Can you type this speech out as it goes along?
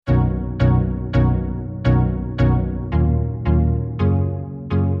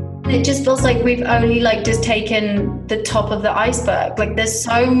it just feels like we've only like just taken the top of the iceberg. Like there's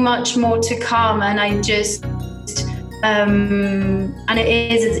so much more to come, and I just and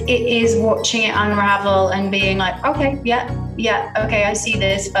it is watching it unravel and being like, okay, okay, I see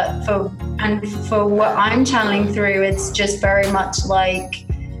this, but for what I'm channeling through, it's just very much like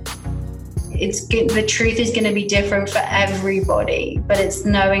the truth is going to be different for everybody, but it's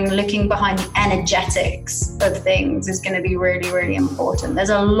looking behind the energetics of things is going to be really, really important. There's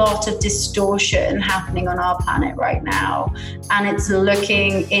a lot of distortion happening on our planet right now, and it's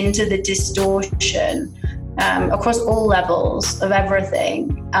looking into the distortion across all levels of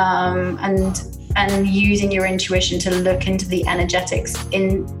everything, and using your intuition to look into the energetics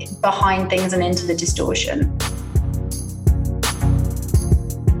behind things and into the distortion.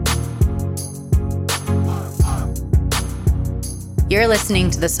 You're listening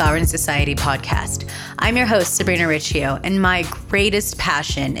to the Sovereign Society podcast. I'm your host, Sabrina Riccio, and my greatest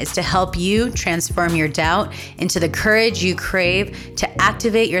passion is to help you transform your doubt into the courage you crave to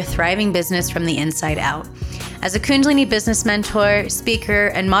activate your thriving business from the inside out. As a Kundalini business mentor, speaker,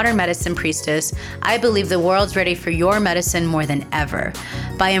 and modern medicine priestess, I believe the world's ready for your medicine more than ever.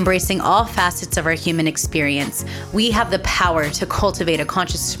 By embracing all facets of our human experience, we have the power to cultivate a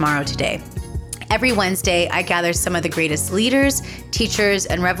conscious tomorrow today. Every Wednesday, I gather some of the greatest leaders, teachers,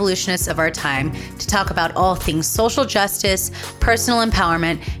 and revolutionists of our time to talk about all things social justice, personal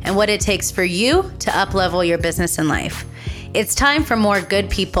empowerment, and what it takes for you to up-level your business and life. It's time for more good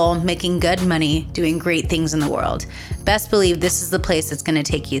people making good money, doing great things in the world. Best believe this is the place that's going to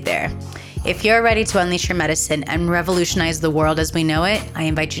take you there. If you're ready to unleash your medicine and revolutionize the world as we know it, I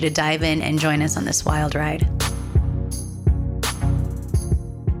invite you to dive in and join us on this wild ride.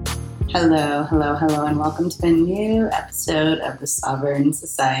 Hello, and welcome to a new episode of the Sovereign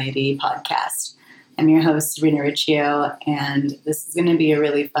Society podcast. I'm your host, Sabrina Riccio, and this is going to be a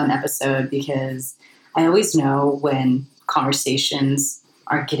really fun episode because I always know when conversations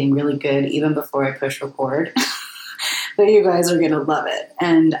are getting really good even before I push record, but you guys are going to love it.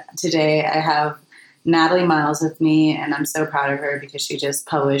 And today I have Natalie Miles with me, and I'm so proud of her because she just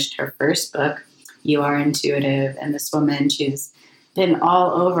published her first book, You Are Intuitive, and this woman, she's been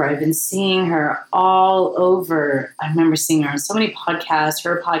all over. I've been seeing her all over. I remember seeing her on so many podcasts.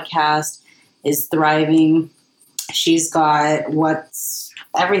 Her podcast is thriving. She's got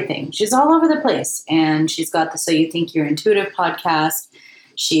everything. She's all over the place. And she's got the So You Think You're Intuitive podcast.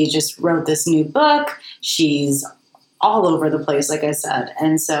 She just wrote this new book. She's all over the place, like I said.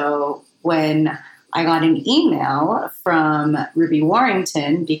 And so when I got an email from Ruby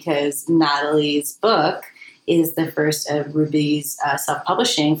Warrington, because Natalie's book is the first of Ruby's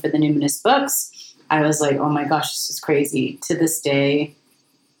self-publishing for the Numinous books, I was like, oh my gosh, this is crazy. To this day,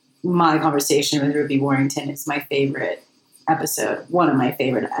 my conversation with Ruby Warrington is my favorite episode, one of my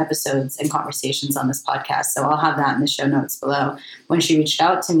favorite episodes and conversations on this podcast. So I'll have that in the show notes below. When she reached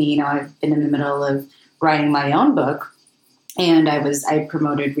out to me, I've been in the middle of writing my own book, and I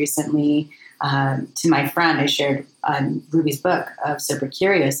promoted recently to my friend, I shared Ruby's book of Super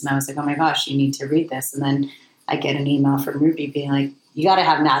Curious, and I was like, oh my gosh, you need to read this. And then I get an email from Ruby being like, you got to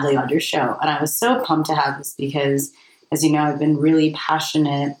have Natalie on your show. And I was so pumped to have this because, as you know, I've been really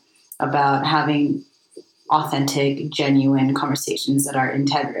passionate about having authentic, genuine conversations that are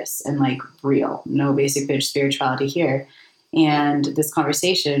integrous and like real, no basic bitch spirituality here. And this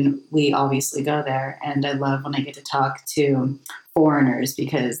conversation, we obviously go there. And I love when I get to talk to foreigners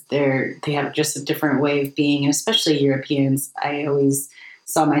because they have just a different way of being, and especially Europeans. I always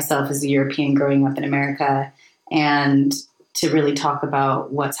saw myself as a European growing up in America, and to really talk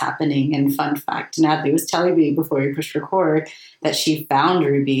about what's happening. And fun fact, Natalie was telling me before we pushed record that she found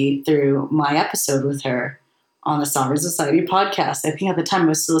Ruby through my episode with her on the Sovereign Society podcast. I think at the time it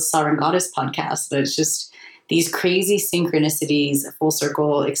was still a Sovereign Goddess podcast, but it's just these crazy synchronicities, full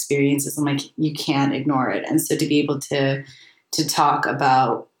circle experiences. I'm like, you can't ignore it. And so to be able to talk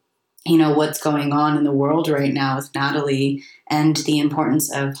about, you know, what's going on in the world right now with Natalie and the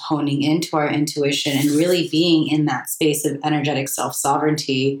importance of honing into our intuition and really being in that space of energetic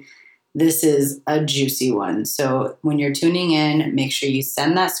self-sovereignty, this is a juicy one. So when you're tuning in, make sure you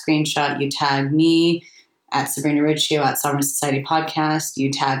send that screenshot. You tag me at Sabrina Riccio at Sovereign Society Podcast. You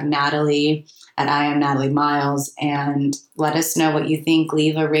tag Natalie at I Am Natalie Miles, and let us know what you think.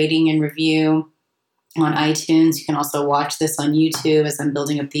 Leave a rating and review on iTunes. You can also watch this on YouTube as I'm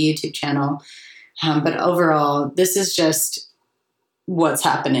building up the YouTube channel. But overall, this is just what's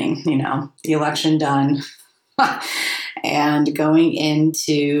happening, you know, the election done and going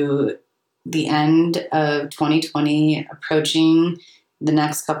into the end of 2020, approaching the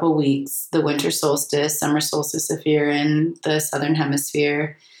next couple weeks, the winter solstice, summer solstice if you're in the southern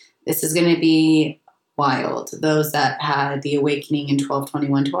hemisphere, This is going to be wild. Those that had the awakening in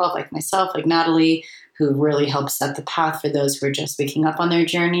 12/21/12, like myself, like Natalie, who really helped set the path for those who are just waking up on their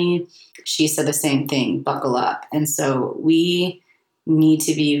journey, she said the same thing, buckle up. And so we need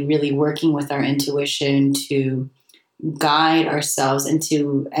to be really working with our intuition to guide ourselves and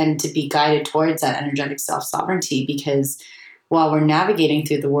to be guided towards that energetic self-sovereignty, because while we're navigating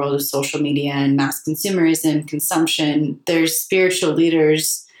through the world of social media and mass consumerism, consumption, there's spiritual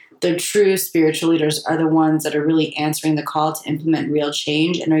leaders. The true spiritual leaders are the ones that are really answering the call to implement real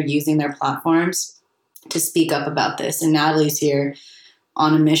change and are using their platforms to speak up about this. And Natalie's here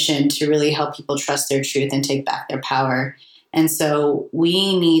on a mission to really help people trust their truth and take back their power. And so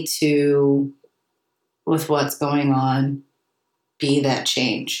we need to, with what's going on, be that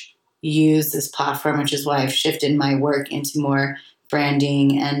change. Use this platform, which is why I've shifted my work into more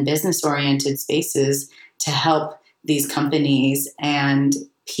branding and business-oriented spaces to help these companies and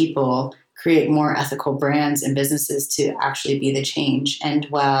people create more ethical brands and businesses to actually be the change. And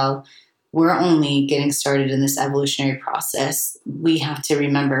while we're only getting started in this evolutionary process, we have to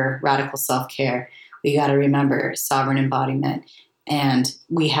remember radical self-care. We got to remember sovereign embodiment. And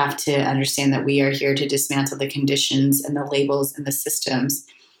we have to understand that we are here to dismantle the conditions and the labels and the systems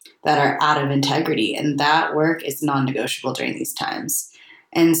that are out of integrity. And that work is non-negotiable during these times.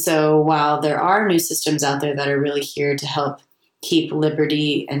 And so while there are new systems out there that are really here to help keep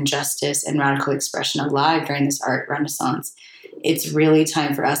liberty and justice and radical expression alive during this art renaissance, it's really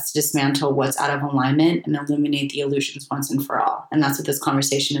time for us to dismantle what's out of alignment and illuminate the illusions once and for all. And that's what this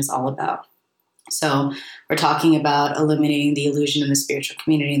conversation is all about. So we're talking about illuminating the illusion in the spiritual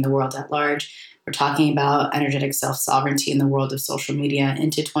community and the world at large. We're talking about energetic self-sovereignty in the world of social media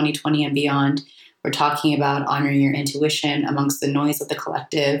into 2020 and beyond. We're talking about honoring your intuition amongst the noise of the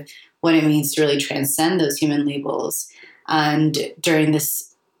collective, what it means to really transcend those human labels. And during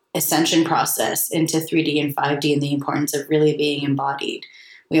this ascension process into 3D and 5D and the importance of really being embodied.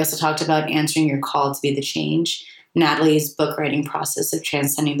 We also talked about answering your call to be the change. Natalie's book writing process of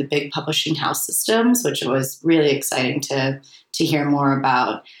transcending the big publishing house systems, which was really exciting to hear more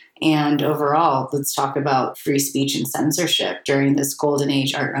about. And overall, let's talk about free speech and censorship during this golden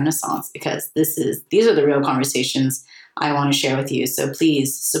age art renaissance, because these are the real conversations I want to share with you. So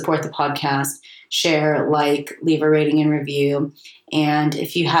please support the podcast, share, like, leave a rating and review. And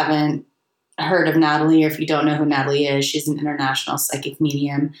if you haven't heard of Natalie, or if you don't know who Natalie is, she's an international psychic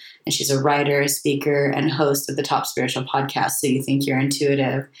medium, and she's a writer, a speaker, and host of the Top Spiritual Podcast, So You Think You're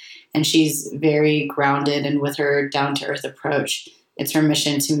Intuitive. And she's very grounded, and with her down-to-earth approach, it's her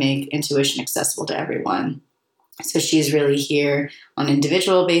mission to make intuition accessible to everyone. So she's really here on an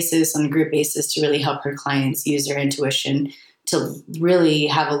individual basis, on a group basis, to really help her clients use their intuition to really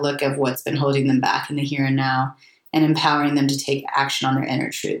have a look at what's been holding them back in the here and now, and empowering them to take action on their inner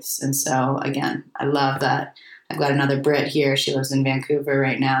truths. And so, again, I love that I've got another Brit here. She lives in Vancouver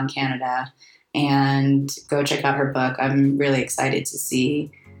right now in Canada. And go check out her book. I'm really excited to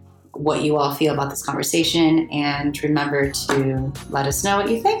see what you all feel about this conversation. And remember to let us know what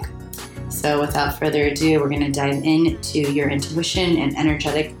you think. So without further ado, we're going to dive into your intuition and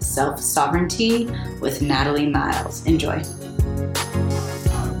energetic self-sovereignty with Natalie Miles. Enjoy.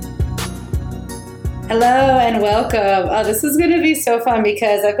 Hello and welcome. Oh, this is going to be so fun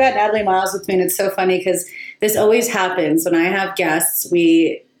because I've got Natalie Miles with me, and it's so funny because this always happens when I have guests.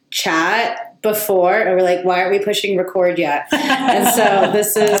 We chat before and we're like, why aren't we pushing record yet? And so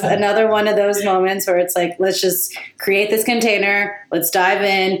this is another one of those moments where it's like, let's just create this container, let's dive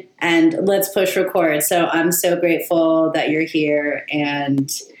in, and let's push record. So I'm so grateful that you're here and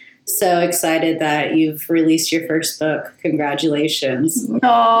so excited that you've released your first book. Congratulations.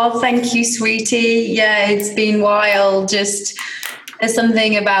 Oh, thank you, sweetie. Yeah, it's been wild. Just there's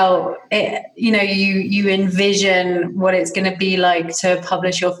something about it, you envision what it's going to be like to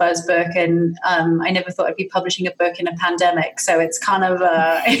publish your first book. And I never thought I'd be publishing a book in a pandemic. So it's kind of,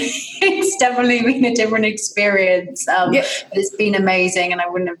 it's definitely been a different experience. But it's been amazing, and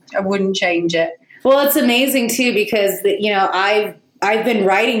I wouldn't change it. Well, it's amazing too, because, I've been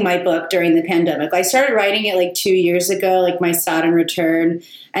writing my book during the pandemic. I started writing it like 2 years ago, like my Saturn return.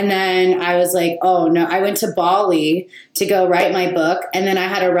 And then I was like, oh no, I went to Bali to go write my book. And then I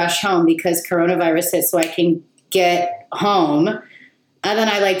had to rush home because coronavirus hit so I can get home. And then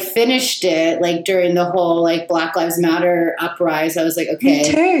I finished it during the whole Black Lives Matter uprise. I was like, okay.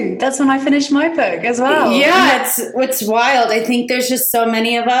 Me too. That's when I finished my book as well. Yeah, it's wild. I think there's just so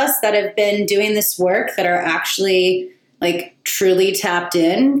many of us that have been doing this work that are actually truly tapped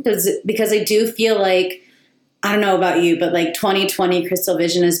in, because I do feel like, I don't know about you, but 2020 Crystal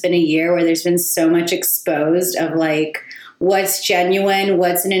Vision has been a year where there's been so much exposed of what's genuine,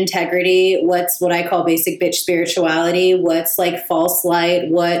 what's an integrity, what's what I call basic bitch spirituality, what's like false light,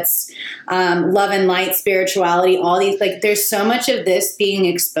 what's love and light spirituality, all these, like there's so much of this being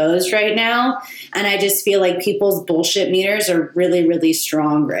exposed right now. And I just feel like people's bullshit meters are really, really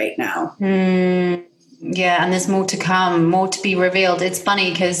strong right now. Yeah, and there's more to come, more to be revealed. It's funny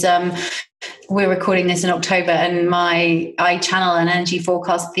because we're recording this in October, and I channel an energy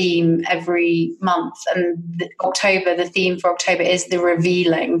forecast theme every month. And the theme for October is the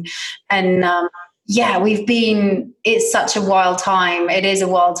revealing. And it's such a wild time. It is a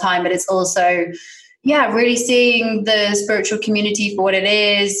wild time, but it's also, really seeing the spiritual community for what it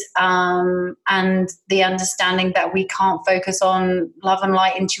is, and the understanding that we can't focus on love and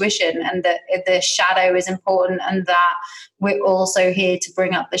light intuition, and that the shadow is important, and that we're also here to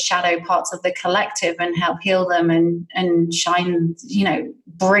bring up the shadow parts of the collective and help heal them and shine,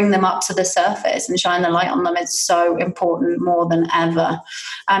 bring them up to the surface and shine the light on them. It's so important, more than ever.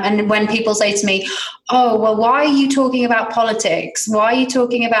 And when people say to me, oh, well, why are you talking about politics? Why are you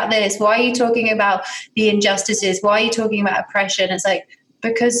talking about this? Why are you talking about the injustices? Why are you talking about oppression? It's like,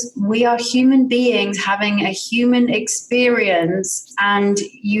 because we are human beings having a human experience, and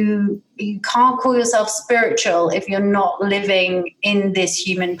you can't call yourself spiritual if you're not living in this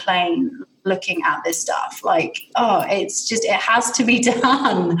human plane, looking at this stuff. Like, it has to be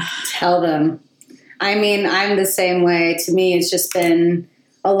done. Tell them. I mean, I'm the same way. To me, it's just been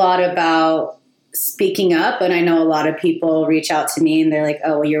a lot about speaking up. And I know a lot of people reach out to me and they're like,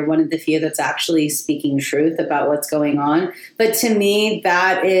 oh, well, you're one of the few that's actually speaking truth about what's going on. But to me,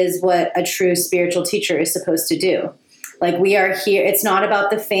 that is what a true spiritual teacher is supposed to do. Like, we are here. It's not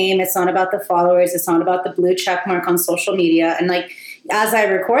about the fame. It's not about the followers. It's not about the blue check mark on social media. And like, as I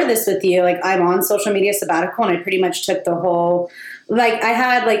record this with you, like, I'm on social media sabbatical, and I pretty much took the whole, like, I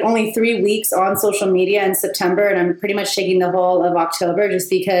had like only 3 weeks on social media in September, and I'm pretty much taking the whole of October, just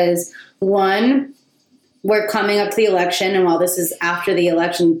because, one, we're coming up to the election. And while this is after the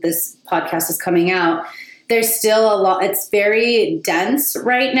election, this podcast is coming out, there's still a lot. It's very dense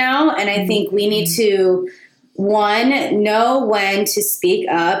right now. And I think we need to, one, know when to speak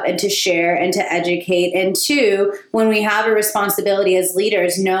up and to share and to educate. And two, when we have a responsibility as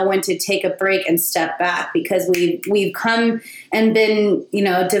leaders, know when to take a break and step back, because we've come and been,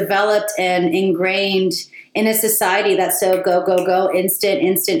 developed and ingrained in a society that's so go, go, go,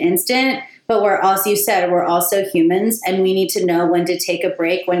 instant. But we're also, you said, we're also humans, and we need to know when to take a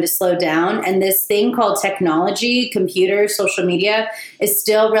break, when to slow down. And this thing called technology, computers, social media is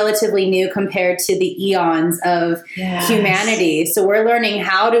still relatively new compared to the eons of humanity. So we're learning,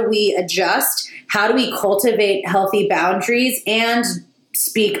 how do we adjust? How do we cultivate healthy boundaries and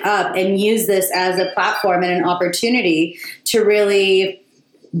speak up and use this as a platform and an opportunity to really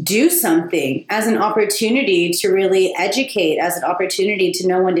do something, as an opportunity to really educate, as an opportunity to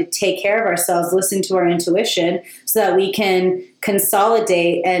know when to take care of ourselves, listen to our intuition, so that we can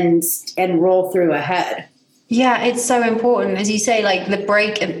consolidate and roll through ahead. Yeah, it's so important. As you say, like the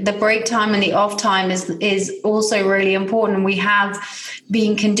break time and the off time is also really important. We have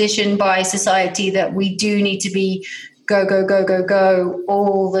been conditioned by society that we do need to be go, go, go, go, go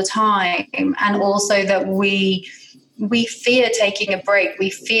all the time. And also that we fear taking a break. We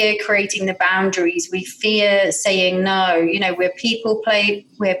fear creating the boundaries. We fear saying no. We're people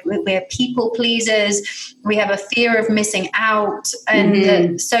pleasers. We have a fear of missing out,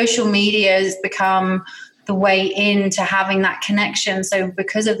 and social media has become the way into having that connection. So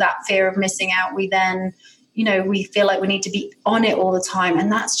because of that fear of missing out, we then, we feel like we need to be on it all the time,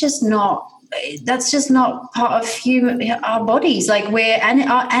 and that's just not part of our bodies. Like,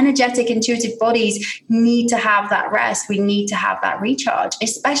 our energetic, intuitive bodies need to have that rest. We need to have that recharge,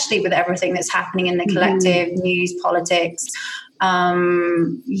 especially with everything that's happening in the collective, news, politics. The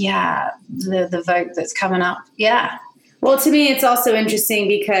vote that's coming up. Yeah. Well, to me, it's also interesting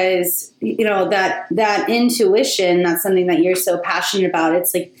because, that intuition, that's something that you're so passionate about.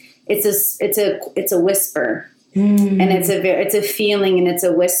 It's like, it's a whisper, and it's a feeling, and it's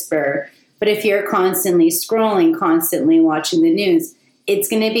a whisper. But if you're constantly scrolling, constantly watching the news, it's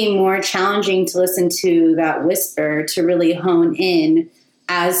going to be more challenging to listen to that whisper, to really hone in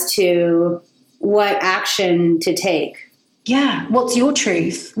as to what action to take. Yeah. What's your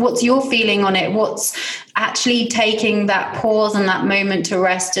truth? What's your feeling on it? What's actually taking that pause and that moment to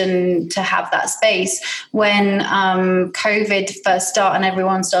rest and to have that space? When COVID first started and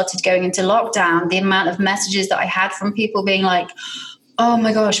everyone started going into lockdown, the amount of messages that I had from people being like, oh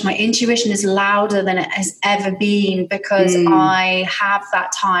my gosh, my intuition is louder than it has ever been, because I have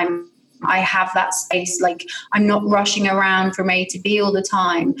that time I have that space. Like, I'm not rushing around from A to B all the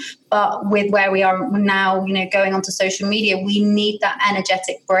time. But with where we are now, going onto social media, we need that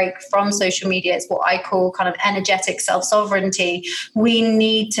energetic break from social media. It's what I call kind of energetic self-sovereignty. We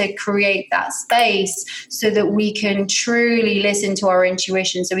need to create that space so that we can truly listen to our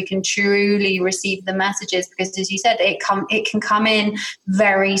intuition, so we can truly receive the messages. Because as you said, it can come in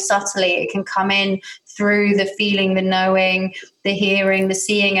very subtly. It can come in through the feeling, the knowing, the hearing, the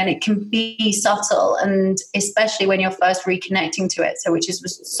seeing, and it can be subtle, and especially when you're first reconnecting to it. So, which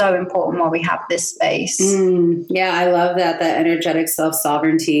is so important while we have this space. Yeah, I love that energetic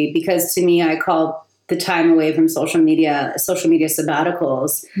self-sovereignty, because to me, I call the time away from social media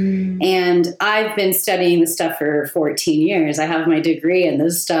sabbaticals. And I've been studying this stuff for 14 years. I have my degree in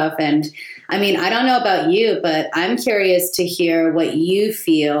this stuff. And I mean, I don't know about you, but I'm curious to hear what you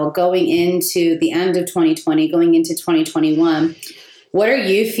feel going into the end of 2020, going into 2021. What are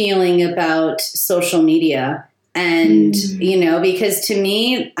you feeling about social media? And, because to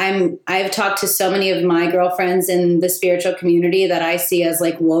me, I've talked to so many of my girlfriends in the spiritual community that I see as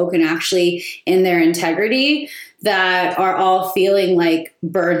like woke and actually in their integrity, that are all feeling like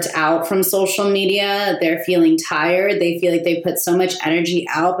burnt out from social media. They're feeling tired. They feel like they put so much energy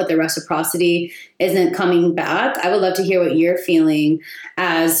out, but the reciprocity isn't coming back. I would love to hear what you're feeling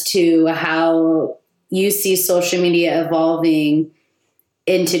as to how you see social media evolving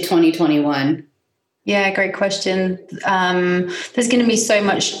into 2021. Yeah, great question. There's going to be so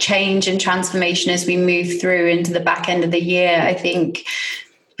much change and transformation as we move through into the back end of the year. I think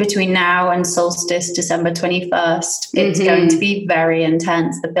between now and solstice, December 21st, it's going to be very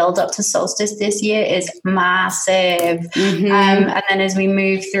intense. The build up to solstice this year is massive. And then as we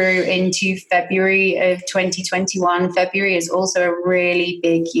move through into February of 2021, February is also a really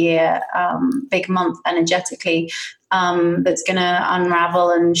big year, big month energetically. That's going to unravel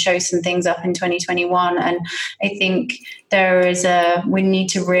and show some things up in 2021. And I think we need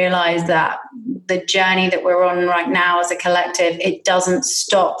to realize that the journey that we're on right now as a collective, it doesn't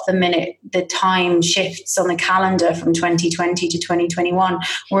stop the minute the time shifts on the calendar from 2020 to 2021.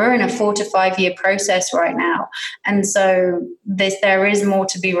 We're in a 4 to 5 year process right now. And so there is more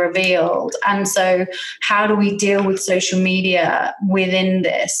to be revealed. And so how do we deal with social media within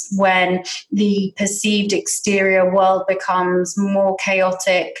this when the perceived exterior world becomes more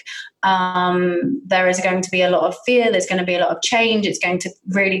chaotic? There is going to be a lot of fear. There's going to be a lot of change. It's going to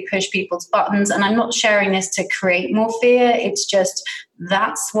really push people's buttons. And I'm not sharing this to create more fear. It's just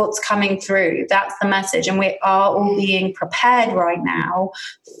that's what's coming through. That's the message. And we are all being prepared right now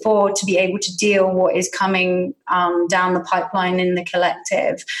to be able to deal what is coming down the pipeline in the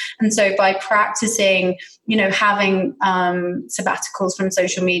collective. And so by practicing, having sabbaticals from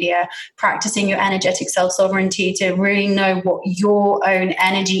social media, practicing your energetic self-sovereignty to really know what your own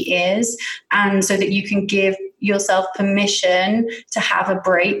energy is, and so that you can give yourself permission to have a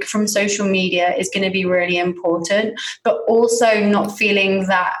break from social media is going to be really important. But also not feeling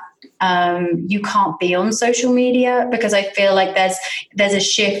that you can't be on social media, because I feel like there's a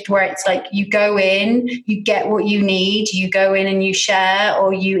shift where it's like you go in, you get what you need, you go in and you share,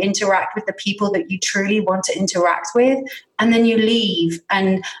 or you interact with the people that you truly want to interact with, and then you leave.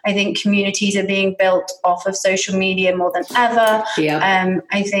 And I think communities are being built off of social media more than ever.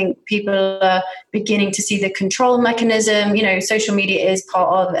 I think people are beginning to see the control mechanism. Social media is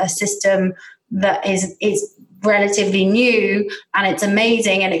part of a system that is relatively new, and it's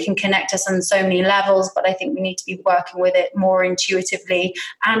amazing, and it can connect us on so many levels. But I think we need to be working with it more intuitively,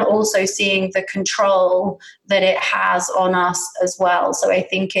 and also seeing the control that it has on us as well. So I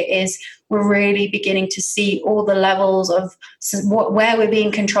think we're really beginning to see all the levels of where we're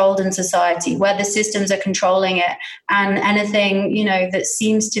being controlled in society, where the systems are controlling it, and anything, that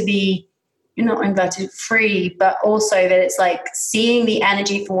seems to be, not inverted free, but also that it's like seeing the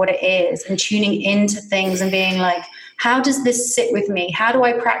energy for what it is and tuning into things and being like, how does this sit with me? How do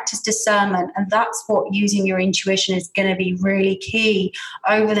I practice discernment? And that's what using your intuition is going to be really key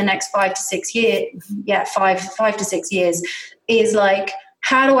over the next 5 to 6 years. Yeah, 5 to 6 years is like,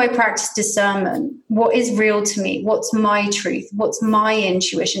 how do I practice discernment? What is real to me? What's my truth? What's my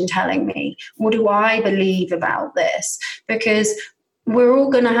intuition telling me? What do I believe about this? Because we're all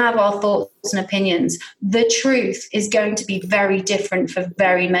going to have our thoughts and opinions. The truth is going to be very different for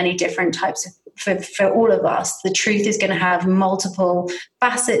very many different types of, for all of us. The truth is going to have multiple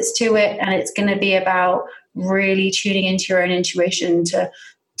facets to it, and it's going to be about really tuning into your own intuition to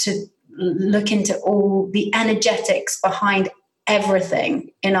look into all the energetics behind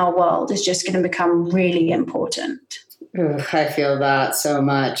everything in our world is just going to become really important. Ooh, I feel that so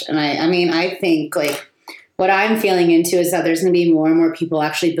much. And I mean, I think like what I'm feeling into is that there's going to be more and more people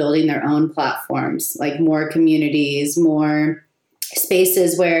actually building their own platforms, like more communities, more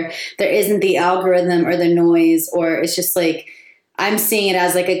spaces where there isn't the algorithm or the noise, or it's just like, I'm seeing it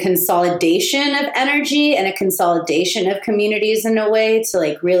as like a consolidation of energy and a consolidation of communities in a way to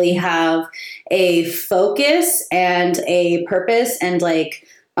like really have a focus and a purpose and like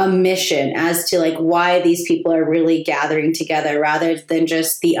a mission as to like why these people are really gathering together rather than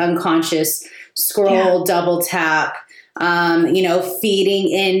just the unconscious scroll, double tap, feeding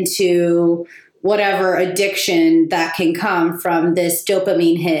into whatever addiction that can come from this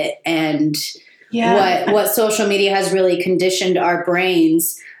dopamine hit and what social media has really conditioned our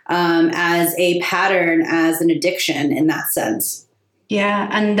brains as a pattern, as an addiction in that sense. Yeah.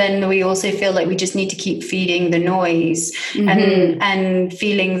 And then we also feel like we just need to keep feeding the noise and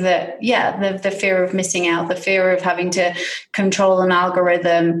feeling that, the fear of missing out, the fear of having to control an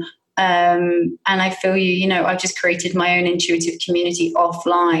algorithm. And I feel I've just created my own intuitive community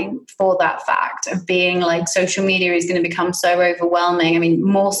offline for that fact of being like social media is going to become so overwhelming. I mean,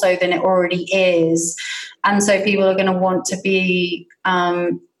 more so than it already is. And so people are going to want to be,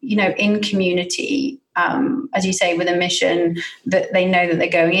 in community, as you say, with a mission that they know that they're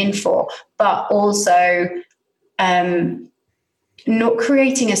going in for, but also not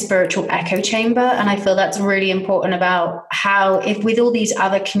creating a spiritual echo chamber. And I feel that's really important about how, if with all these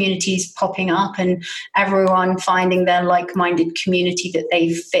other communities popping up and everyone finding their like-minded community that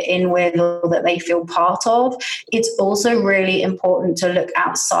they fit in with or that they feel part of, it's also really important to look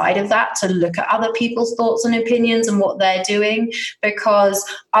outside of that, to look at other people's thoughts and opinions and what they're doing, because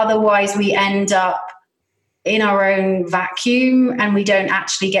otherwise we end up in our own vacuum and we don't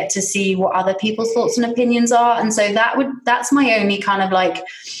actually get to see what other people's thoughts and opinions are. And so that's my only kind of like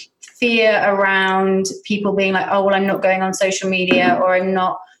fear around people being like, oh, well, I'm not going on social media, or I'm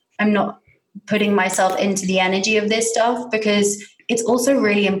not putting myself into the energy of this stuff, because it's also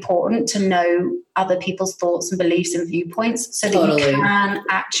really important to know other people's thoughts and beliefs and viewpoints so that you can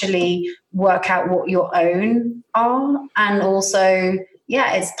actually work out what your own are. And also,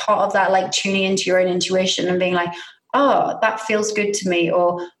 it's part of that, like tuning into your own intuition and being like, oh, that feels good to me,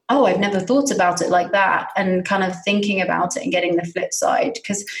 or, oh, I've never thought about it like that, and kind of thinking about it and getting the flip side.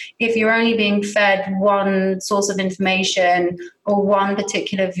 Because if you're only being fed one source of information or one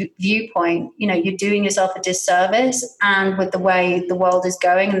particular viewpoint, you're doing yourself a disservice. And with the way the world is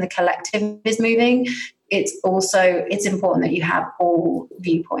going and the collective is moving, it's important that you have all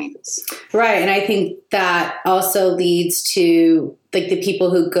viewpoints. Right. And I think that also leads to like the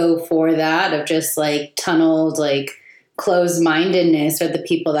people who go for that of just like tunneled, like closed-mindedness, are the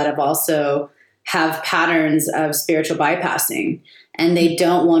people that have patterns of spiritual bypassing. And they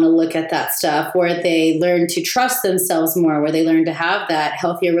don't want to look at that stuff, where they learn to trust themselves more, where they learn to have that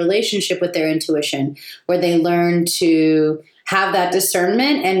healthier relationship with their intuition, where they learn to have that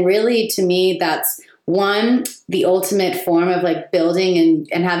discernment. And really, to me, that's one, the ultimate form of like building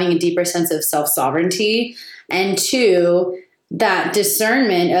and having a deeper sense of self-sovereignty. And two, that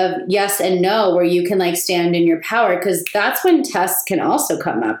discernment of yes and no, where you can like stand in your power, because that's when tests can also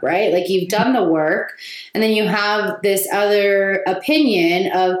come up, right? Like you've done the work and then you have this other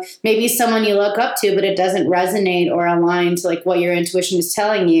opinion of maybe someone you look up to, but it doesn't resonate or align to like what your intuition is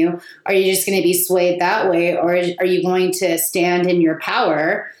telling you. Are you just going to be swayed that way? Or are you going to stand in your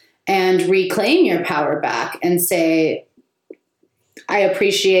power and reclaim your power back and say, I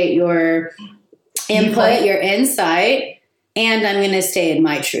appreciate your input, your insight, and I'm going to stay in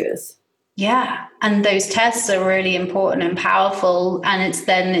my truth. Yeah. And those tests are really important and powerful. And it's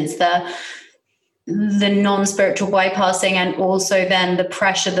the non-spiritual bypassing, and also then the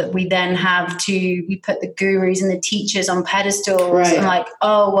pressure that we then have we put the gurus and the teachers on pedestals, and like,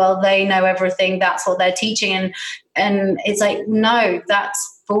 oh, well, they know everything. That's what they're teaching. And it's like, no,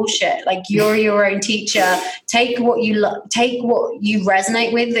 that's bullshit. Like, you're your own teacher. Take what you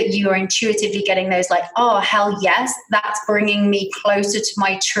resonate with, that you are intuitively getting those like, oh, hell yes, that's bringing me closer to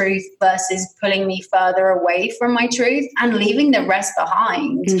my truth versus pulling me further away from my truth, and leaving the rest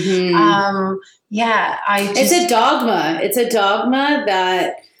behind. It's a dogma. It's a dogma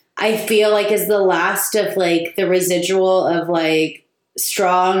that I feel like is the last of like the residual of like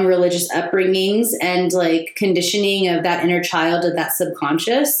strong religious upbringings and like conditioning of that inner child, of that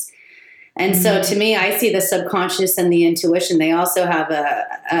subconscious. And so to me, I see the subconscious and the intuition, they also have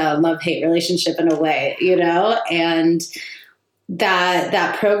a love-hate relationship in a way, and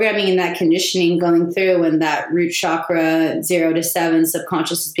that programming and that conditioning going through, and that root chakra 0 to 7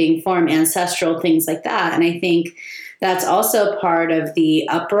 subconscious is being formed, ancestral things like that. And I think that's also part of the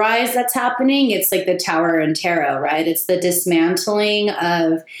uprise that's happening. It's like the Tower and Tarot, right? It's the dismantling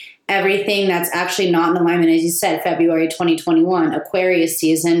of everything that's actually not in alignment, as you said, February 2021, Aquarius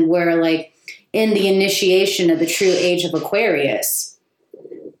season, we're like in the initiation of the true age of Aquarius.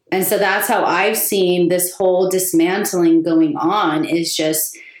 And so that's how I've seen this whole dismantling going on, is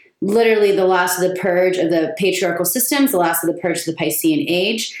just literally the last of the purge of the patriarchal systems, the last of the purge of the Piscean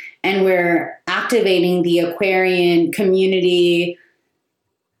age. And we're activating the Aquarian community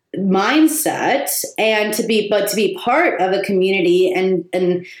mindset, and to be part of a community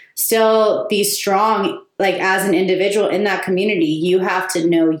and still be strong, like as an individual in that community. You have to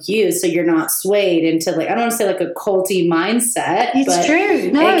know you, so you're not swayed into, like, I don't want to say like a culty mindset. It's but true.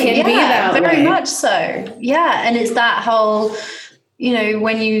 No, it can be that very way. much so. Yeah. And it's that whole,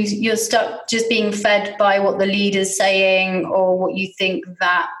 when you're stuck just being fed by what the leader's saying, or what you think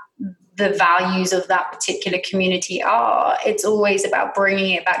that the values of that particular community are. It's always about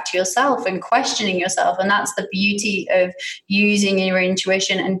bringing it back to yourself and questioning yourself. And that's the beauty of using your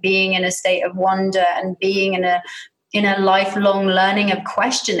intuition and being in a state of wonder and being in a lifelong learning of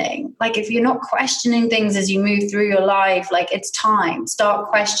questioning. Like, if you're not questioning things as you move through your life, like, it's time. Start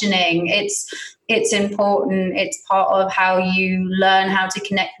questioning. It's important. It's part of how you learn how to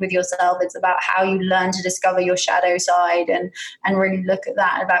connect with yourself. It's about how you learn to discover your shadow side and really look at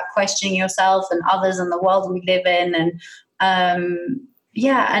that, about questioning yourself and others and the world we live in. And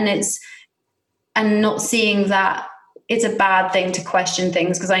and not seeing that it's a bad thing to question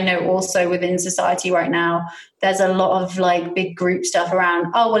things. Because I know also within society right now, there's a lot of like big group stuff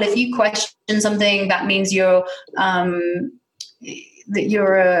around, oh, well, if you question something, that means you're that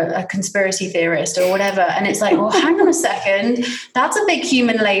you're a conspiracy theorist or whatever. And it's like, well, hang on a second, that's a big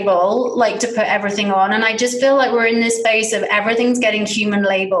human label, like, to put everything on. And I just feel like we're in this space of everything's getting human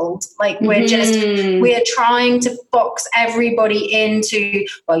labeled. Like, we're trying to box everybody into,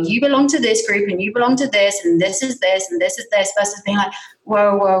 well, you belong to this group and you belong to this, and this is this and this is this, versus being like,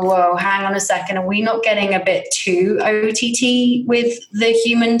 whoa, hang on a second. Are we not getting a bit too OTT with the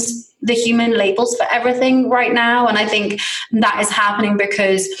human labels for everything right now? And I think that is happening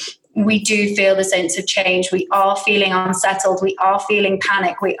because we do feel the sense of change. We are feeling unsettled. We are feeling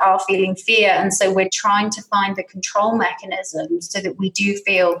panic. We are feeling fear. And so we're trying to find the control mechanisms so that we do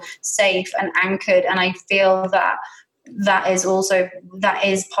feel safe and anchored. And I feel that is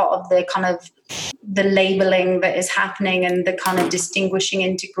part of the kind of the labeling that is happening, and the kind of distinguishing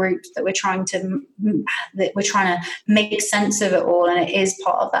into groups that we're trying to make sense of it all. And it is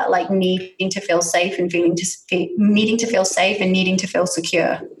part of that, like, needing to feel safe and needing to feel safe and needing to feel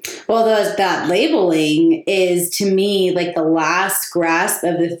secure. Well, that labeling is, to me, like the last grasp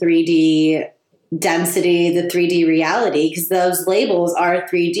of the 3D density, the 3D reality, because those labels are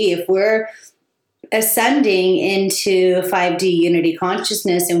 3D. If we're ascending into 5D unity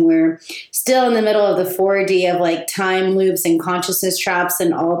consciousness and we're still in the middle of the 4D of like time loops and consciousness traps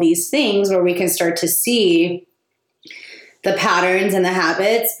and all these things, where we can start to see the patterns and the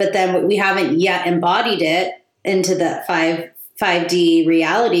habits, but then we haven't yet embodied it into the 5D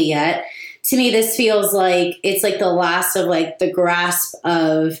reality yet. To me, this feels like it's like the last of like the grasp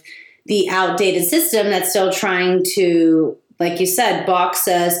of the outdated system that's still trying to, like you said, box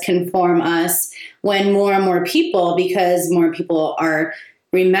us, conform us, when more and more people, because more people are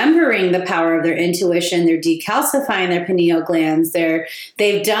remembering the power of their intuition, they're decalcifying their pineal glands,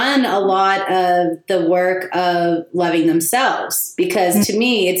 they've done a lot of the work of loving themselves. Because to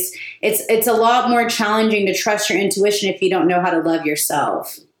me, it's a lot more challenging to trust your intuition if you don't know how to love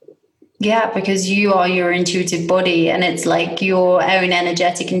yourself. Yeah, because you are your intuitive body, and it's like your own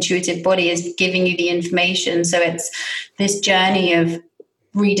energetic intuitive body is giving you the information. So it's this journey of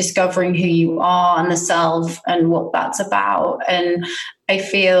rediscovering who you are and the self and what that's about. And I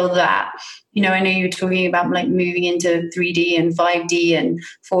feel that, I know you're talking about like moving into 3D and 5D and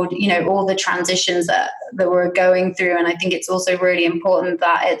 4D, all the transitions that we're going through. And I think it's also really important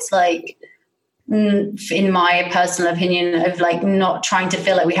that it's like, in my personal opinion, of like not trying to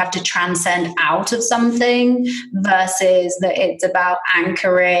feel like we have to transcend out of something, versus that it's about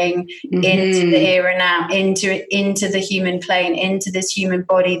anchoring into the here and now, into the human plane, into this human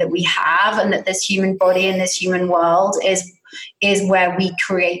body that we have, and that this human body and this human world is where we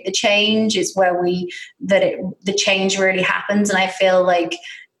create the change. It's where the change really happens. And I feel like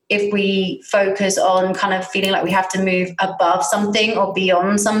if we focus on kind of feeling like we have to move above something or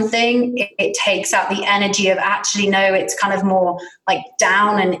beyond something, it takes out the energy of actually, no, it's kind of more like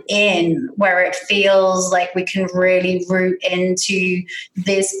down and in, where it feels like we can really root into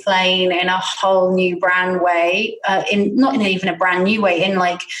this plane in a whole new brand way, in not in even a brand new way,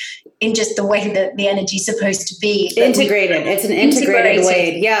 in just the way that the energy is supposed to be. Integrated. It's an integrated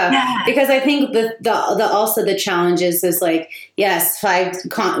way. Yeah. Because I think the also the challenge is like, yes,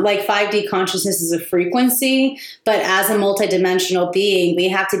 5D consciousness is a frequency, but as a multidimensional being, we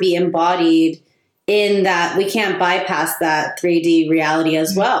have to be embodied in that. We can't bypass that 3D reality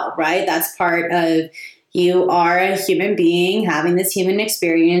as well, right? That's part of, you are a human being having this human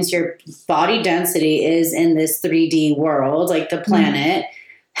experience. Your body density is in this 3D world, like the planet.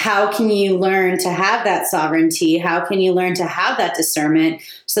 How can you learn to have that sovereignty? How can you learn to have that discernment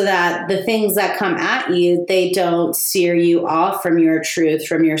so that the things that come at you, they don't steer you off from your truth,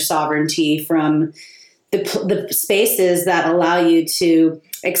 from your sovereignty, from the spaces that allow you to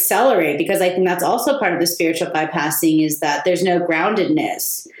accelerate? Because I think that's also part of the spiritual bypassing, is that there's no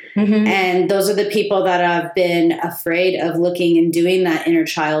groundedness. Mm-hmm. And those are the people that have been afraid of looking and doing that inner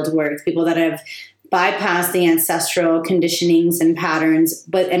child work, people that have bypassed the ancestral conditionings and patterns,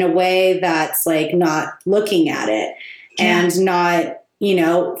 but in a way that's like not looking at it and not,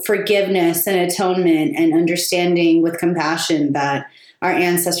 forgiveness and atonement and understanding with compassion that our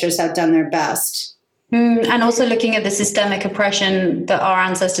ancestors have done their best. And also looking at the systemic oppression that our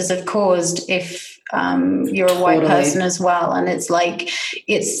ancestors have caused, if you're a white person as well. And it's like,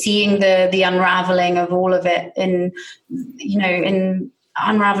 it's seeing the unraveling of all of it in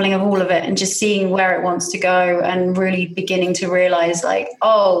unraveling of all of it and just seeing where it wants to go, and really beginning to realize like,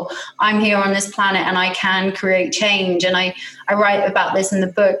 oh, I'm here on this planet and I can create change. And I write about this in the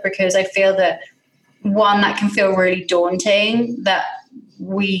book because I feel that, one, that can feel really daunting, that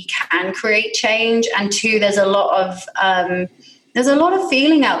we can create change, and two, there's a lot of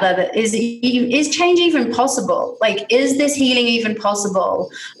feeling out there that is change even possible? Like, is this healing even possible?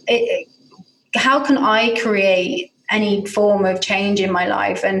 How can I create any form of change in my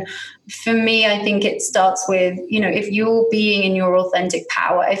life? And for me, I think it starts with, if you're being in your authentic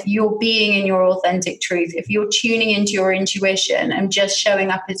power, if you're being in your authentic truth, if you're tuning into your intuition and just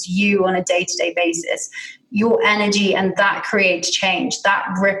showing up as you on a day-to-day basis, your energy, and that creates change, that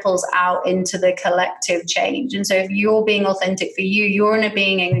ripples out into the collective change. And so if you're being authentic for you, you're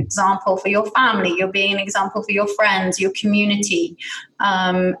being an example for your family, you're being an example for your friends, your community,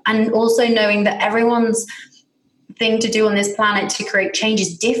 and also knowing that everyone's thing to do on this planet to create change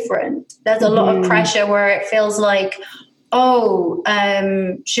is different. There's a lot of pressure where it feels like,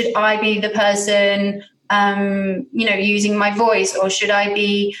 should I be the person, using my voice, or should I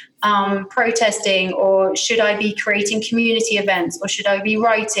be protesting, or should I be creating community events, or should I be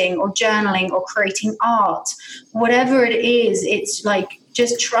writing or journaling or creating art? Whatever it is, it's like,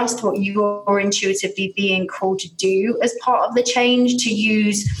 just trust what you're intuitively being called to do as part of the change, to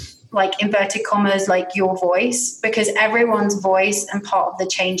use, like, inverted commas, like your voice, because everyone's voice and part of the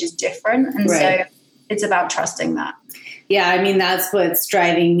change is different. And so it's about trusting that. Yeah, I mean, that's what's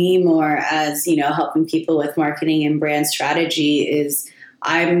driving me more as, helping people with marketing and brand strategy is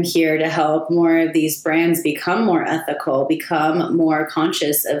I'm here to help more of these brands become more ethical, become more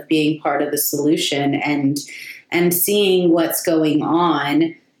conscious of being part of the solution, and seeing what's going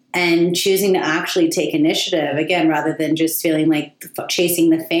on and choosing to actually take initiative again, rather than just feeling like chasing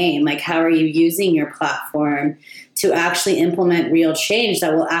the fame. Like, how are you using your platform to actually implement real change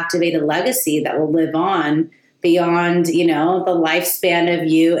that will activate a legacy that will live on beyond, the lifespan of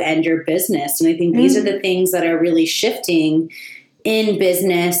you and your business? And I think these are the things that are really shifting in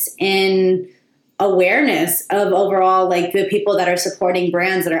business, in awareness of overall, like, the people that are supporting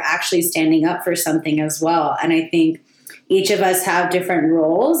brands that are actually standing up for something as well. And I think each of us have different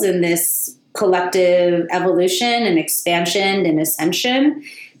roles in this collective evolution and expansion and ascension.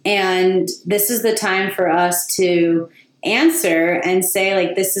 And this is the time for us to answer and say,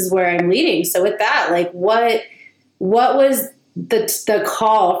 like, this is where I'm leading. So with that, like, what was the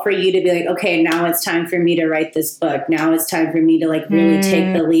call for you to be like, okay, now it's time for me to write this book. Now it's time for me to, like, really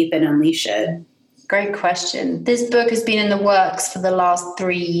take the leap and unleash it. Great question. This book has been in the works for the last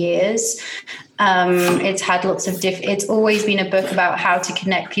 3 years. It's had lots of it's always been a book about how to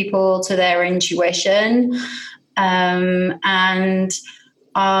connect people to their intuition. And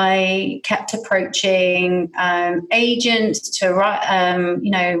I kept approaching agents to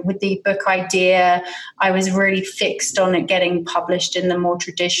write, with the book idea. I was really fixed on it getting published in the more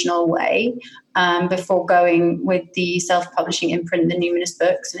traditional way before going with the self-publishing imprint, the Numinous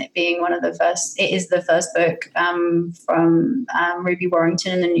Books, and it being one of the first. It is the first book from Ruby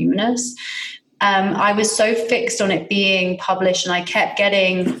Warrington and the Numinous. I was so fixed on it being published, and I kept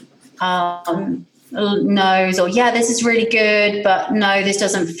getting no's, or yeah, this is really good, but no, this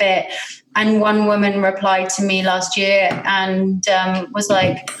doesn't fit. And one woman replied to me last year and was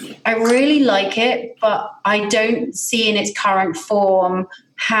like, I really like it, but I don't see in its current form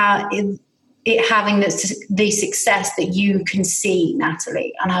how it having the success that you can see,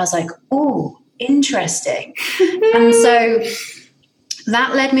 Natalie. And I was like, oh, interesting. And so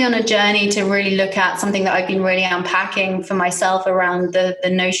that led me on a journey to really look at something that I've been really unpacking for myself around the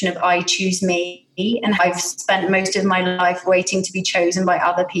notion of I choose me. And I've spent most of my life waiting to be chosen by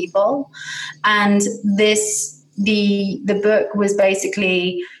other people. And the book was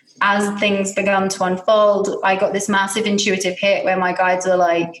basically, as things began to unfold, I got this massive intuitive hit where my guides were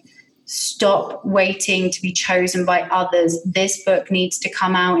like, stop waiting to be chosen by others. This book needs to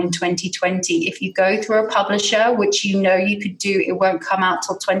come out in 2020. If you go through a publisher, which you know you could do, it won't come out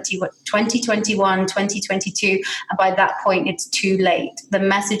till 2021, 2022. And by that point, it's too late. The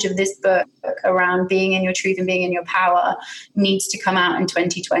message of this book around being in your truth and being in your power needs to come out in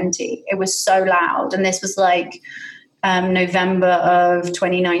 2020. It was so loud. And this was like November of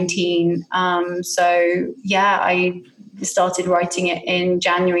 2019. So yeah, I started writing it in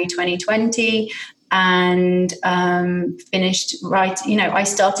January 2020 and finished writing. I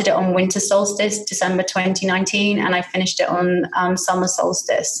started it on winter solstice, December 2019, and I finished it on summer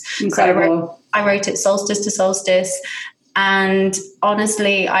solstice. Incredible. So I wrote it solstice to solstice. And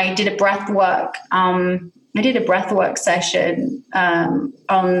honestly, I did a breath work. Session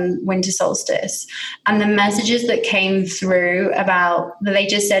on winter solstice, and the messages that came through they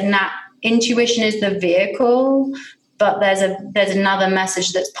just said, Nat, intuition is the vehicle, but there's another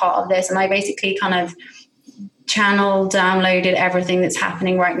message that's part of this. And I basically kind of downloaded everything that's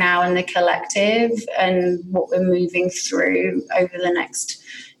happening right now in the collective and what we're moving through over the next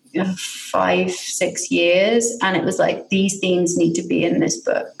 5-6 years. And it was like, these themes need to be in this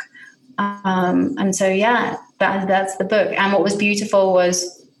book. And so, yeah, that's the book. And what was beautiful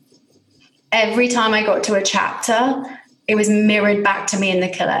was every time I got to a chapter, it was mirrored back to me in the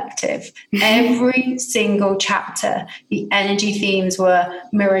collective. Every single chapter, the energy themes were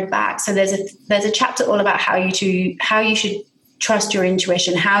mirrored back. So there's a chapter all about how you should trust your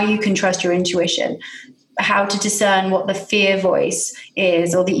intuition, how you can trust your intuition, how to discern what the fear voice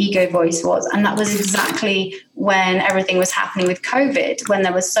is or the ego voice was. And that was exactly when everything was happening with COVID, when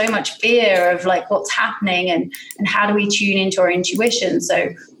there was so much fear of like what's happening and how do we tune into our intuition. So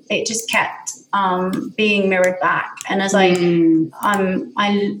it just kept being mirrored back. And as I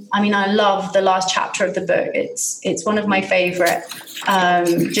love the last chapter of the book. It's one of my favorite,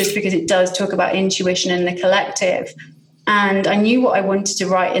 just because it does talk about intuition in the collective. And I knew what I wanted to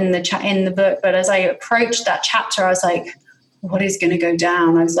write in the book, but as I approached that chapter, I was like, what is going to go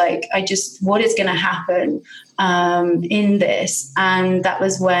down? I was like, what is going to happen in this? And that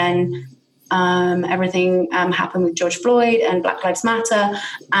was when everything happened with George Floyd and Black Lives Matter.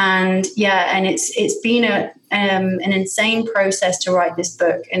 And yeah, and it's been an insane process to write this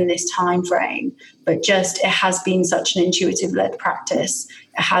book in this time frame, but it has been such an intuitive led practice.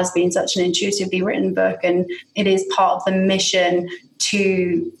 It has been such an intuitively written book, and it is part of the mission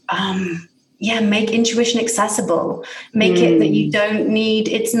to make intuition accessible, make it that you don't need,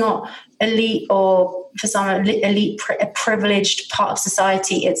 it's not elite or for some elite privileged part of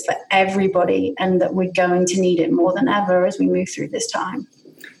society, it's for everybody, and that we're going to need it more than ever as we move through this time.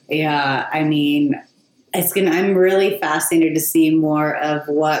 Yeah, I mean, I'm really fascinated to see more of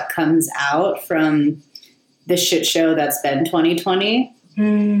what comes out from the shit show that's been 2020.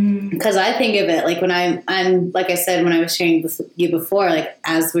 Because I think of it like when I'm like I said, when I was sharing with you before, like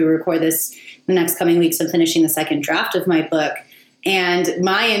as we record this, the next coming weeks, I'm finishing the second draft of my book. And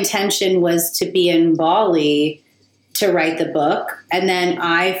my intention was to be in Bali to write the book. And then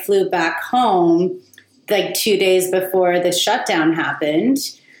I flew back home like 2 days before the shutdown happened.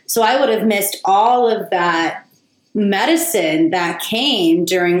 So I would have missed all of that medicine that came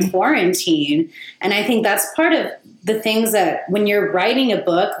during quarantine. And I think that's part of the things that when you're writing a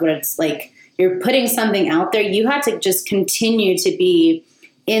book, where it's like you're putting something out there, you have to just continue to be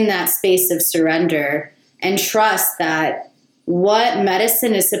in that space of surrender and trust that what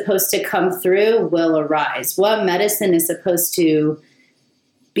medicine is supposed to come through will arise. What medicine is supposed to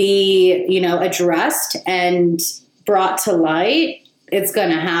be, addressed and brought to light, it's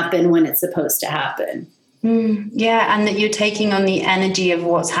going to happen when it's supposed to happen. Yeah, and that you're taking on the energy of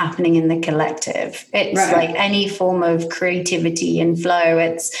what's happening in the collective. It's right. Like any form of creativity and flow.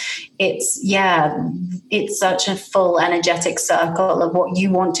 It's such a full energetic circle of what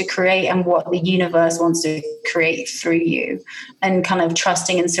you want to create and what the universe wants to create through you, and kind of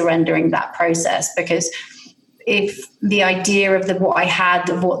trusting and surrendering that process, because if the idea of what I had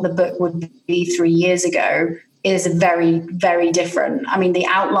of what the book would be 3 years ago is very, very different. I mean, the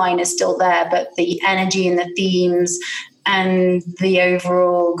outline is still there, but the energy and the themes and the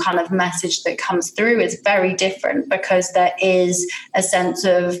overall kind of message that comes through is very different, because there is a sense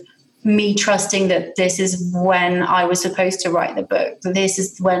of me trusting that this is when I was supposed to write the book. This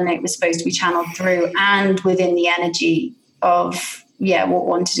is when it was supposed to be channeled through, and within the energy of, what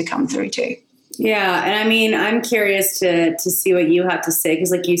wanted to come through too. Yeah. And I mean, I'm curious to see what you have to say,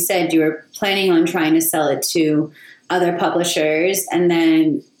 because like you said, you were planning on trying to sell it to other publishers, and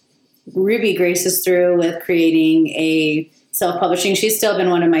then Ruby graces through with creating a self-publishing. She's still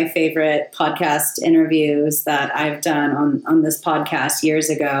been one of my favorite podcast interviews that I've done on this podcast years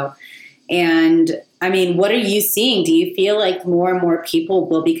ago. And I mean, what are you seeing? Do you feel like more and more people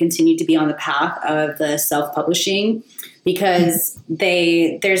will be continued to be on the path of the self-publishing? Because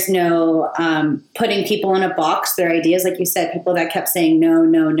there's no putting people in a box, their ideas, like you said, people that kept saying no,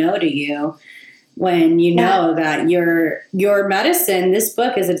 no, no to you, when you know that your medicine, this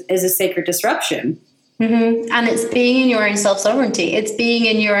book is a sacred disruption. Mm-hmm. And it's being in your own self-sovereignty. It's being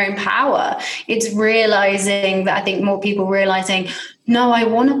in your own power. It's realizing that, I think more people realizing, no, I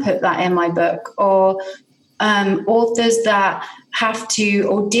want to put that in my book. Or authors that have to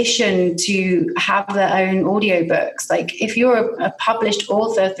audition to have their own audiobooks. Like if you're a published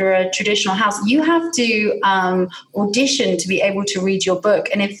author through a traditional house, you have to audition to be able to read your book.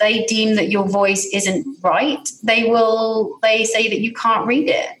 And if they deem that your voice isn't right, they say that you can't read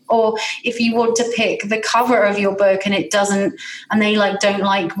it. Or if you want to pick the cover of your book and it doesn't, and they don't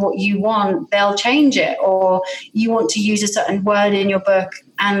like what you want, they'll change it. Or you want to use a certain word in your book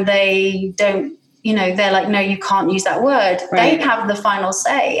and they don't, they're like, no, you can't use that word. Right. They have the final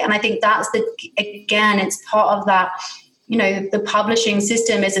say. And I think that's it's part of that, the publishing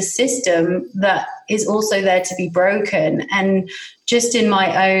system is a system that is also there to be broken. And just in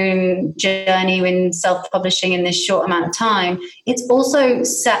my own journey in self-publishing in this short amount of time, it's also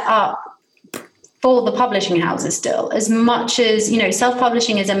set up for the publishing houses still. As much as,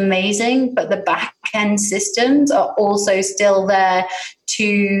 self-publishing is amazing, but the back end systems are also still there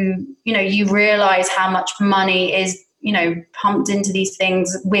to, you realize how much money is, pumped into these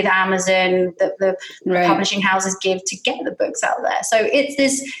things with Amazon that the publishing houses give to get the books out there. So it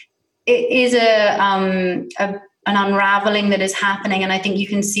is an unraveling that is happening. And I think you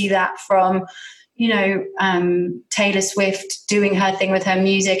can see that from, Taylor Swift doing her thing with her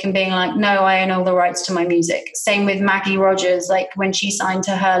music and being like, no, I own all the rights to my music. Same with Maggie Rogers. Like when she signed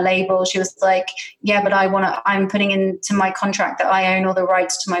to her label, she was like, yeah, but I'm putting into my contract that I own all the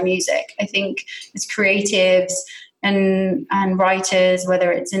rights to my music. I think as creatives and writers,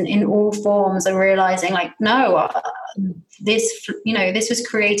 whether it's in all forms, are realizing like, no, this was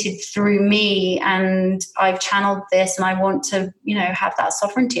created through me and I've channeled this and I want to, have that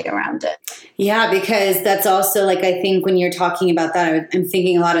sovereignty around it. Yeah, because that's also like, I think when you're talking about that, I'm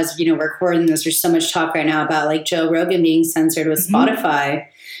thinking a lot as, we're recording this, there's so much talk right now about like Joe Rogan being censored with Spotify.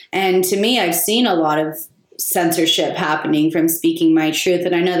 And to me, I've seen a lot of censorship happening from speaking my truth.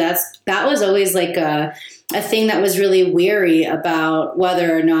 And I know that was always like a thing that was really weary about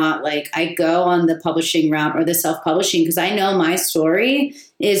whether or not like I go on the publishing route or the self-publishing, because I know my story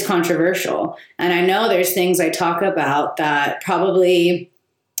is controversial. And I know there's things I talk about that probably,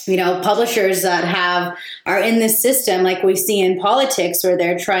 publishers that are in this system, like we see in politics, where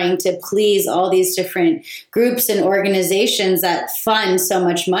they're trying to please all these different groups and organizations that fund so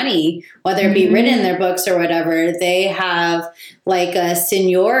much money, whether it be written in their books or whatever. They have like a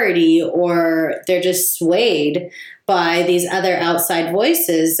seniority, or they're just swayed by these other outside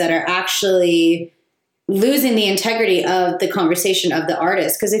voices that are actually losing the integrity of the conversation of the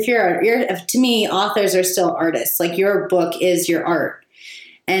artist. Because if to me, authors are still artists. Like your book is your art.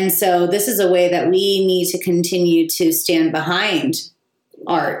 And so this is a way that we need to continue to stand behind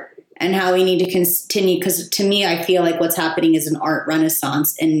art, and how we need to continue. Because to me, I feel like what's happening is an art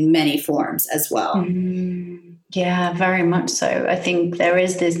renaissance in many forms as well. Yeah, very much so. I think there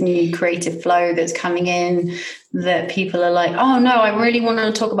is this new creative flow that's coming in that people are like, oh no, I really want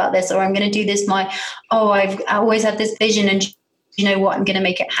to talk about this, or I'm going to do this. I've always had this vision, and you know what, I'm going to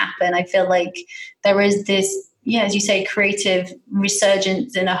make it happen. I feel like there is this, as you say, creative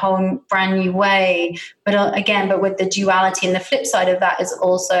resurgence in a whole brand new way. But but with the duality, and the flip side of that is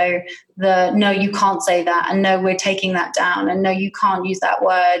also no, you can't say that, and no, we're taking that down, and no, you can't use that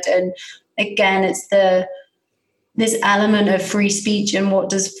word. And again, it's this element of free speech and what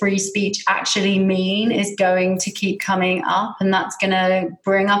does free speech actually mean is going to keep coming up, and that's going to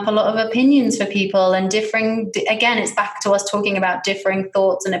bring up a lot of opinions for people and differing. Again, it's back to us talking about differing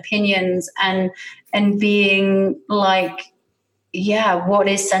thoughts and opinions and being like, yeah, what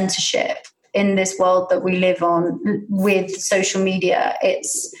is censorship in this world that we live on with social media?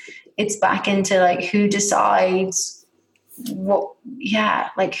 It's back into like who decides what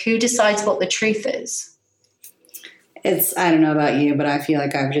the truth is. I don't know about you, but I feel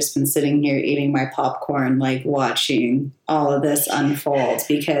like I've just been sitting here eating my popcorn, like watching all of this unfold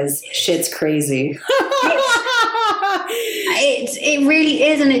because shit's crazy. It really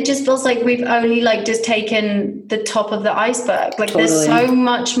is, and it just feels like we've only like just taken the top of the iceberg. Like Totally. There's so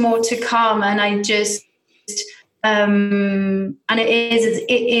much more to come, and I just and it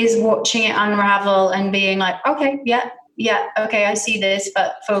is watching it unravel and being like, okay, okay, I see this,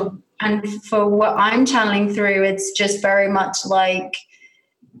 but for what I'm channeling through, it's just very much like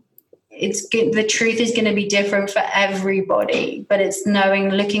the truth is going to be different for everybody, but it's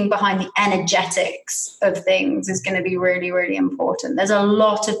looking behind the energetics of things is going to be really, really important. There's a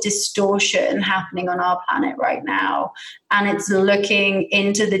lot of distortion happening on our planet right now, and it's looking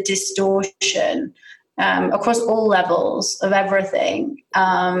into the distortion across all levels of everything,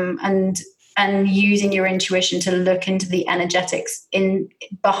 and using your intuition to look into the energetics in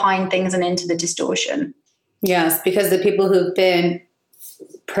behind things and into the distortion. Yes, because the people who've been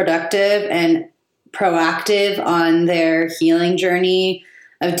productive and proactive on their healing journey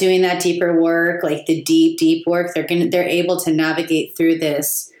of doing that deeper work, like the deep work, they're able to navigate through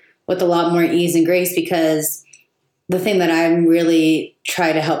this with a lot more ease and grace, because the thing that I'm really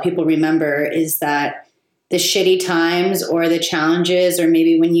try to help people remember is that the shitty times or the challenges, or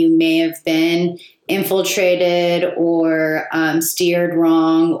maybe when you may have been infiltrated or steered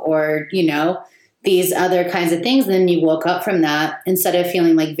wrong, or, these other kinds of things, and then you woke up from that, instead of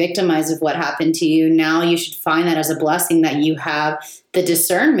feeling like victimized of what happened to you, now you should find that as a blessing that you have the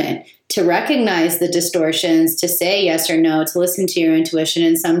discernment to recognize the distortions, to say yes or no, to listen to your intuition.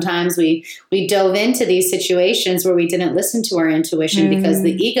 And sometimes we dove into these situations where we didn't listen to our intuition because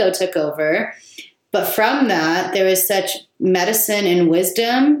the ego took over. But from that, there is such medicine and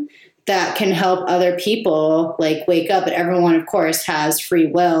wisdom that can help other people like wake up. But everyone, of course, has free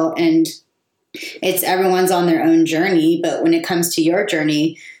will, and everyone's on their own journey. But when it comes to your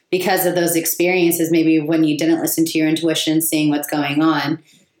journey, because of those experiences, maybe when you didn't listen to your intuition, seeing what's going on,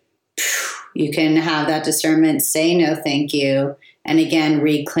 you can have that discernment, say no, thank you, and again,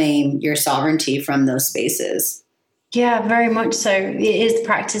 reclaim your sovereignty from those spaces. Yeah, very much so. It is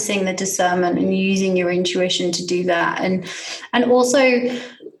practicing the discernment and using your intuition to do that. And also,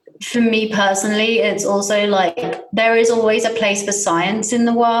 for me personally, it's also like there is always a place for science in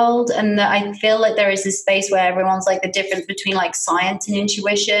the world. And I feel like there is this space where everyone's like the difference between like science and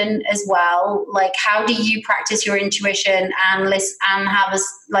intuition as well. Like, how do you practice your intuition and listen and have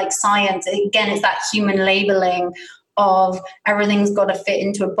like science? Again, it's that human labeling of everything's got to fit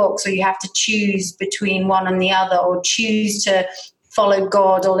into a box, or you have to choose between one and the other, or choose to follow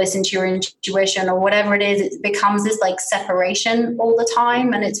God or listen to your intuition or whatever it is. It becomes this like separation all the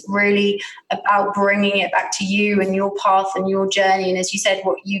time, and it's really about bringing it back to you and your path and your journey, and as you said,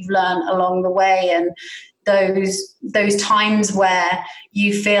 what you've learned along the way. And those times where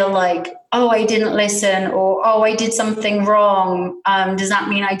you feel like, oh, I didn't listen, or oh, I did something wrong, does that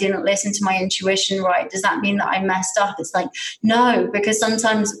mean I didn't listen to my intuition right? Does that mean that I messed up? It's like, no, because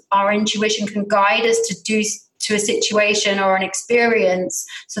sometimes our intuition can guide us to a situation or an experience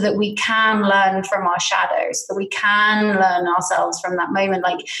so that we can learn from our shadows, so that we can learn ourselves from that moment.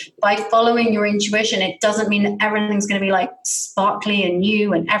 Like, by following your intuition, it doesn't mean that everything's going to be like sparkly and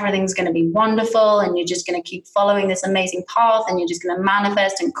new and everything's going to be wonderful and you're just going to keep following this amazing path and you're just going to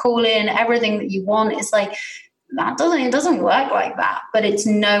manifest and call in everything that you want. It's like, it doesn't work like that. But it's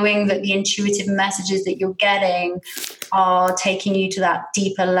knowing that the intuitive messages that you're getting are taking you to that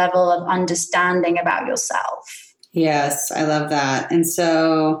deeper level of understanding about yourself. Yes, I love that. And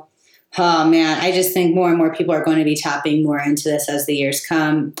so, oh man, I just think more and more people are going to be tapping more into this as the years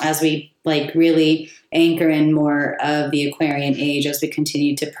come, as we like really anchor in more of the Aquarian age, as we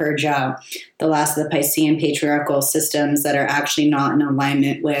continue to purge out the last of the Piscean patriarchal systems that are actually not in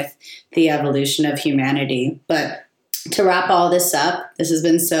alignment with the evolution of humanity. But to wrap all this up, this has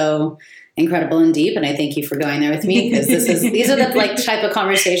been so incredible and deep, and I thank you for going there with me, because these are the like type of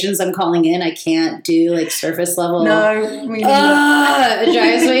conversations I'm calling in. I can't do like surface level. No, it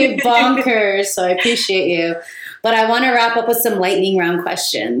drives me bonkers. So I appreciate you. But I want to wrap up with some lightning round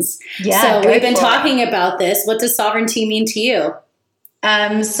questions. Yeah. So we've been talking about this. What does sovereignty mean to you?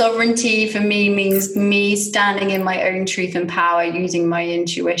 Sovereignty for me means me standing in my own truth and power, using my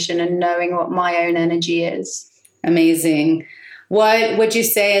intuition and knowing what my own energy is. Amazing. What would you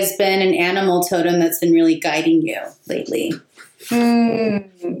say has been an animal totem that's been really guiding you lately? I've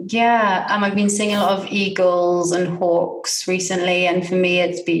been seeing a lot of eagles and hawks recently, and for me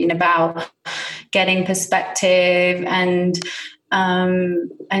it's been about getting perspective and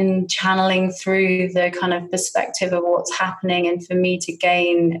channeling through the kind of perspective of what's happening, and for me to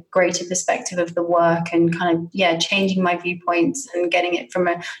gain greater perspective of the work and kind of changing my viewpoints and getting it from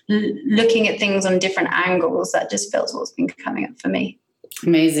looking at things on different angles. That just feels what's been coming up for me.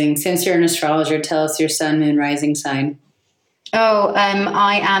 Amazing. Since you're an astrologer, tell us your sun, moon, rising sign.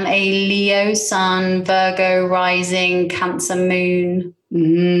 I am a Leo sun, Virgo rising, Cancer moon.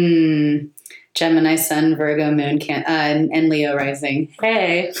 Gemini sun, Virgo moon, and Leo rising.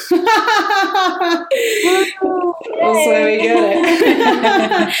 Hey. That's why we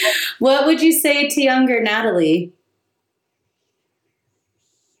get it. What would you say to younger Natalie?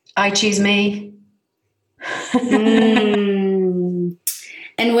 I choose me.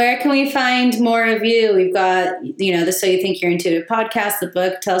 And where can we find more of you? We've got, the So You Think You're Intuitive podcast, the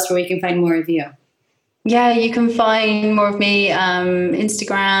book. Tell us where we can find more of you. Yeah, you can find more of me,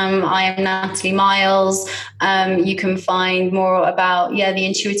 Instagram. I am Natalie Miles. You can find more about, the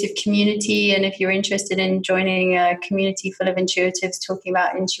intuitive community. And if you're interested in joining a community full of intuitives talking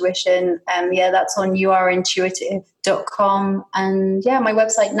about intuition, that's on youareintuitive.com. And my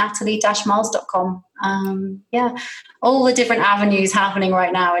website, natalie-miles.com. All the different avenues happening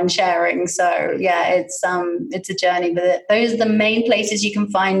right now and sharing. So it's a journey, but those are the main places you can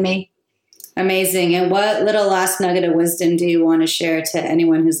find me. Amazing. And what little last nugget of wisdom do you want to share to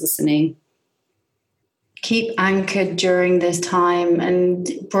anyone who's listening? Keep anchored during this time and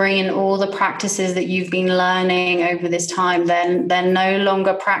bring in all the practices that you've been learning over this time. Then they're no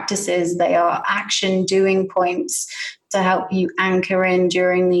longer practices. They are action doing points to help you anchor in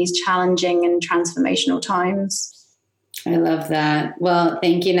during these challenging and transformational times. I love that. Well,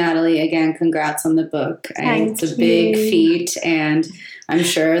 thank you, Natalie. Again, congrats on the book. It's a big feat, and I'm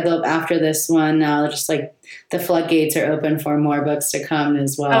sure after this one, just like the floodgates are open for more books to come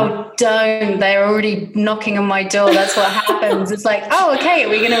as well. Oh, don't. They're already knocking on my door. That's what happens. It's like, okay, are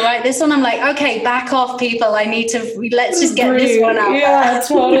we going to write this one? I'm like, okay, back off, people. Let's just get this one out. Yeah,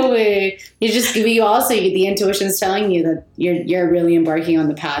 totally. The intuition's telling you that you're really embarking on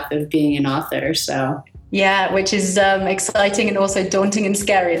the path of being an author. So. Yeah, which is exciting and also daunting and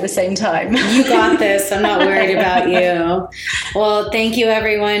scary at the same time. You got this. I'm not worried about you. Well, thank you,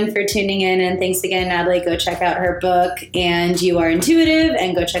 everyone, for tuning in. And thanks again, Natalie. Go check out her book, And You Are Intuitive,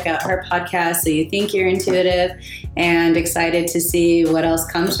 and go check out her podcast, So You Think You're Intuitive. And excited to see what else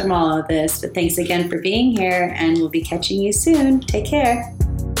comes from all of this. But thanks again for being here, and we'll be catching you soon. Take care.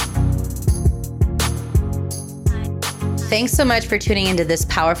 Thanks so much for tuning into this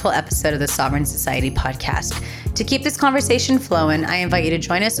powerful episode of the Sovereign Society podcast. To keep this conversation flowing, I invite you to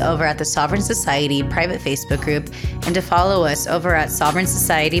join us over at the Sovereign Society private Facebook group and to follow us over at Sovereign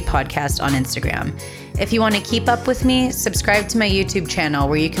Society Podcast on Instagram. If you want to keep up with me, subscribe to my YouTube channel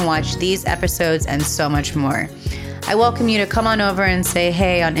where you can watch these episodes and so much more. I welcome you to come on over and say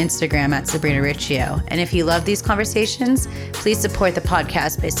hey on Instagram at Sabrina Riccio. And if you love these conversations, please support the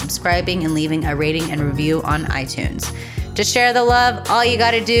podcast by subscribing and leaving a rating and review on iTunes. To share the love, all you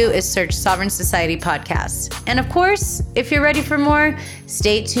got to do is search Sovereign Society Podcast. And of course, if you're ready for more,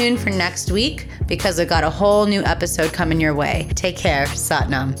 stay tuned for next week because I've got a whole new episode coming your way. Take care.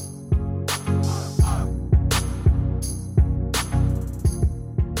 Satnam.